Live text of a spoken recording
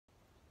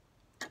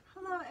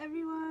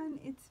everyone,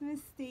 it's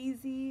Miss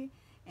Daisy,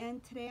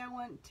 and today I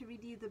want to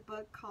read you the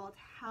book called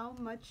How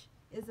Much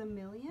is a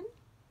Million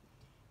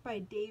by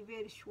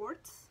David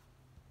Schwartz.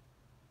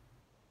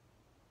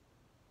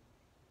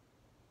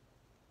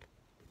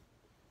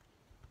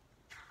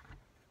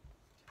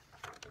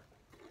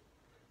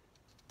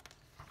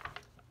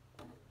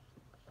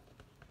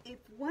 If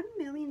 1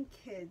 million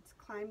kids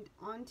climbed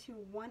onto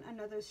one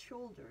another's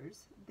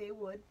shoulders, they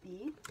would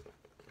be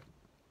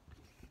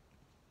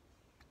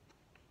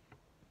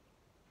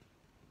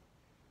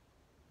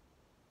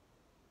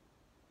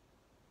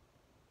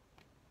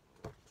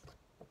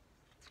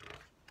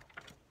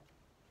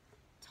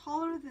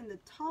taller than the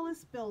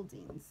tallest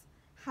buildings,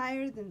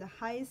 higher than the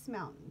highest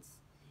mountains,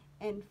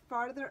 and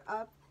farther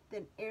up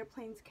than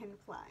airplanes can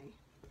fly.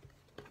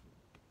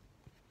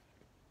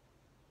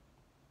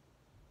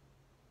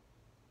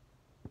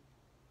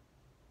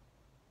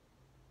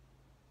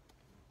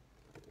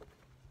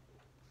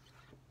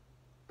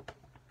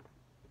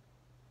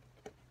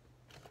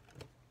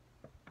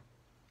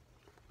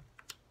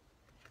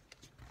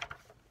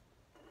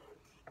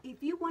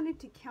 If you wanted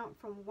to count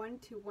from 1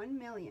 to 1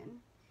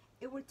 million,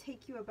 it would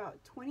take you about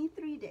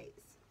 23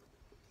 days.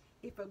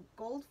 If a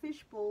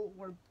goldfish bowl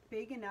were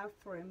big enough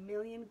for 1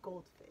 million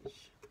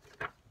goldfish.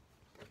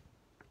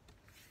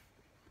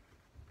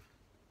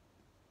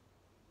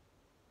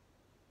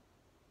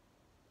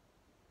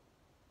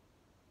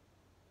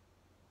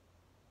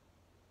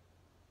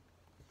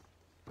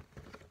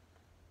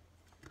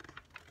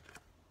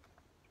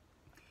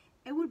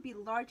 It would be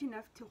large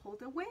enough to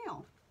hold a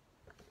whale.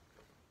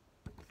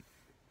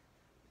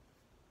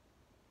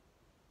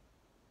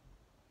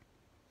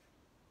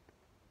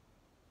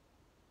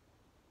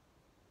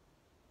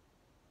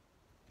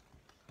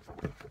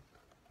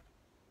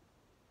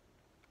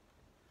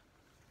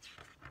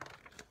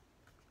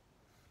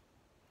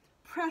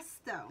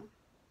 Presto!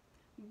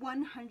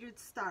 100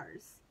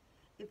 stars.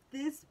 If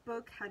this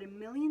book had 1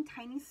 million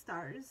tiny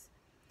stars,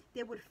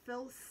 they would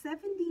fill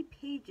 70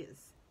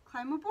 pages.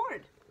 Climb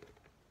aboard!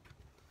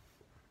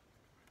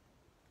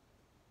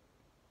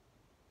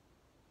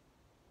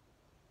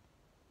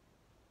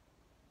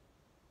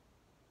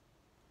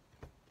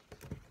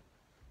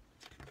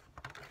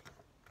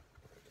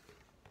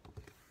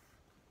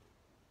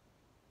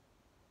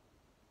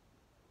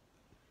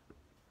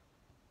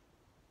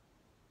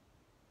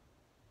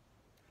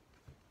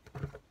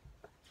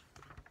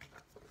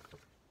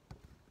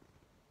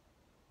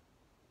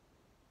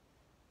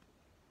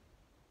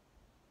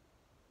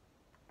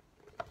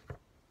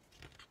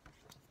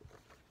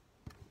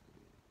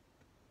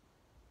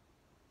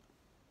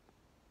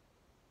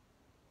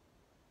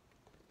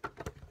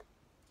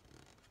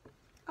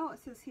 Oh, it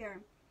says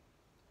here,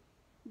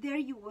 there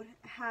you would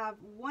have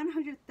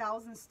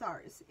 100,000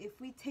 stars.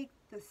 If we take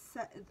this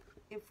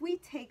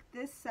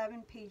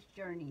 7-page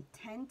journey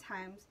 10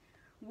 times,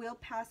 we'll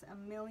pass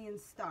 1 million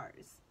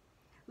stars.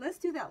 Let's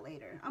do that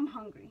later. I'm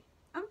hungry.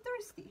 I'm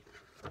thirsty.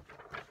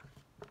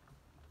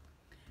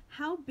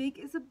 How big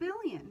is 1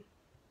 billion?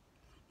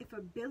 If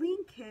 1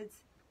 billion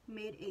kids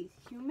made a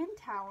human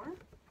tower,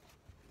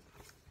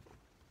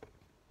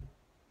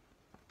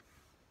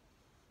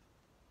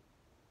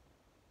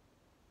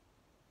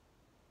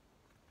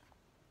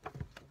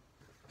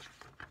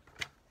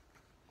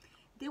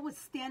 they would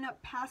stand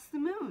up past the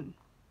moon.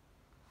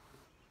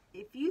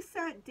 If you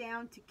sat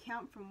down to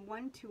count from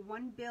 1 to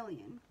 1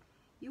 billion,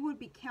 you would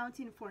be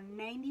counting for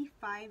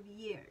 95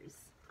 years.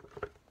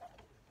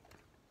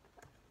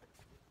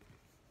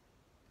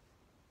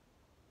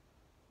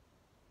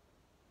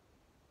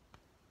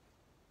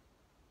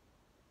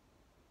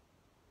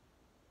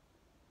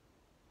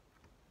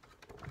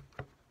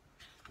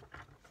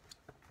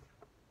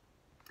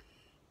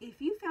 If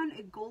you found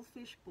a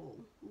goldfish bowl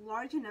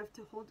large enough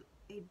to hold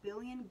 1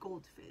 billion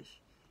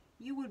goldfish,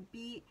 it would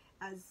be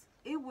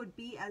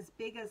as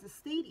big as a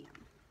stadium.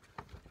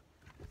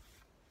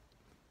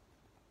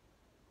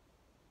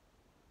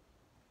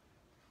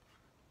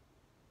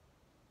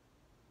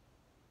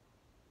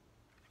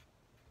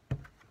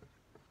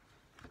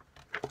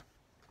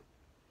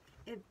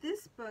 If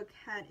this book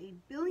had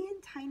 1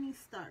 billion tiny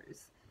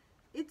stars,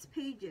 its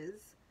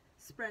pages,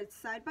 spread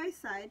side by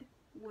side,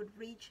 would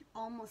reach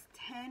almost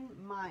 10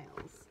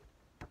 miles.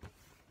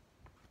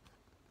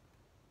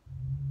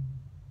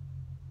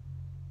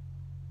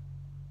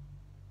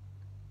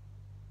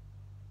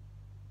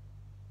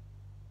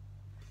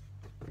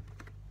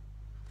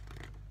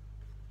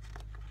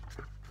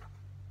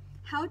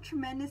 How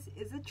tremendous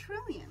is 1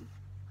 trillion?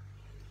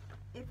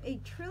 If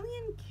 1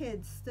 trillion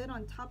kids stood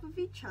on top of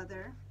each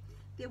other,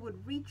 they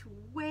would reach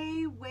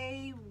way,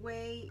 way,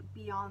 way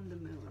beyond the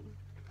moon.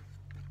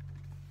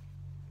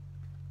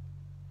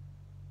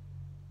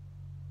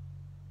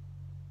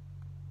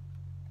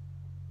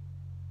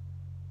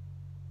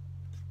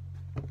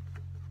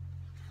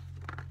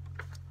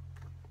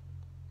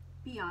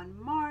 Beyond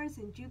Mars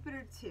and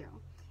Jupiter too,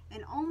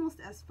 and almost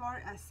as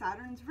far as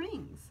Saturn's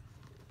rings.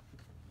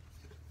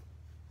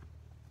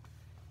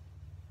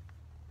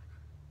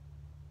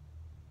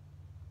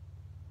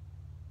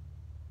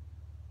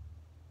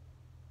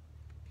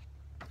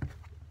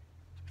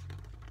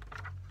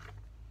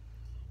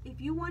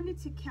 if you wanted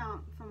to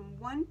count from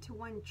 1 to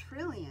 1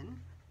 trillion,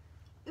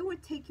 it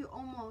would take you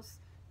almost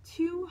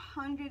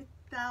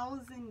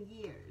 200,000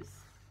 years.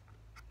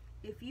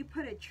 If you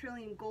put a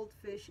trillion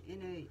goldfish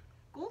in a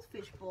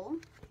goldfish bowl,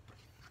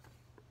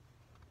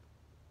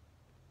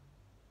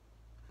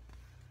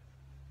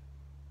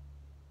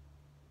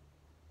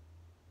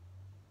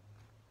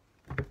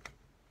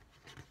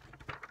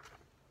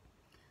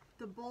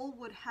 the bowl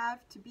would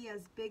have to be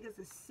as big as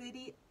a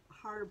city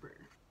harbor.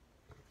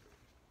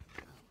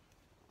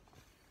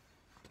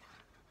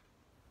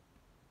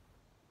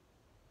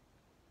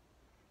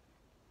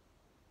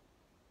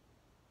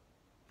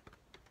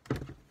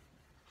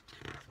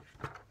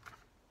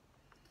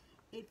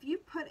 If you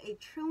put a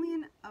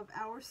trillion of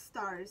our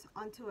stars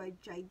onto a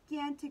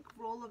gigantic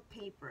roll of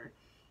paper,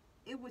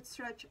 it would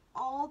stretch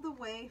all the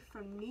way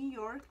from New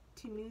York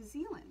to New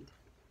Zealand.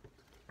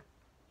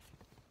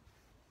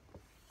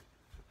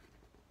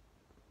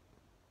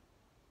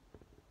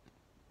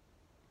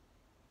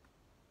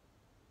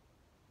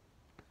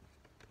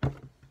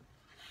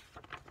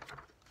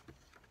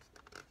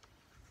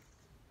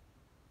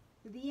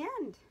 The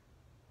end.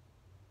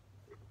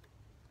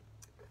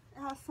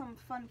 It has some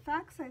fun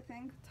facts, I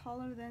think.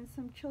 Taller than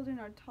some children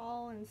are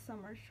tall and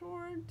some are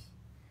short.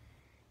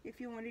 If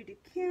you wanted to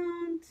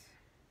count.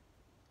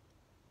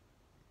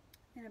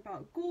 And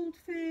about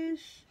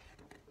goldfish.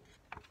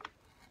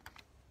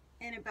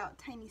 And about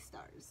tiny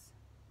stars.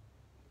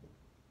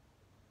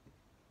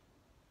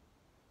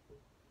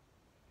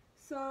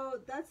 So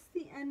that's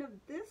the end of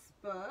this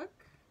book.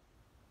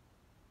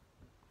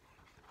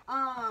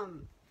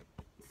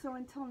 So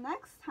until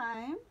next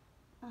time,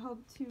 I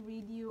hope to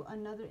read you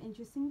another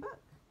interesting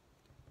book.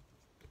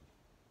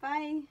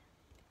 Bye.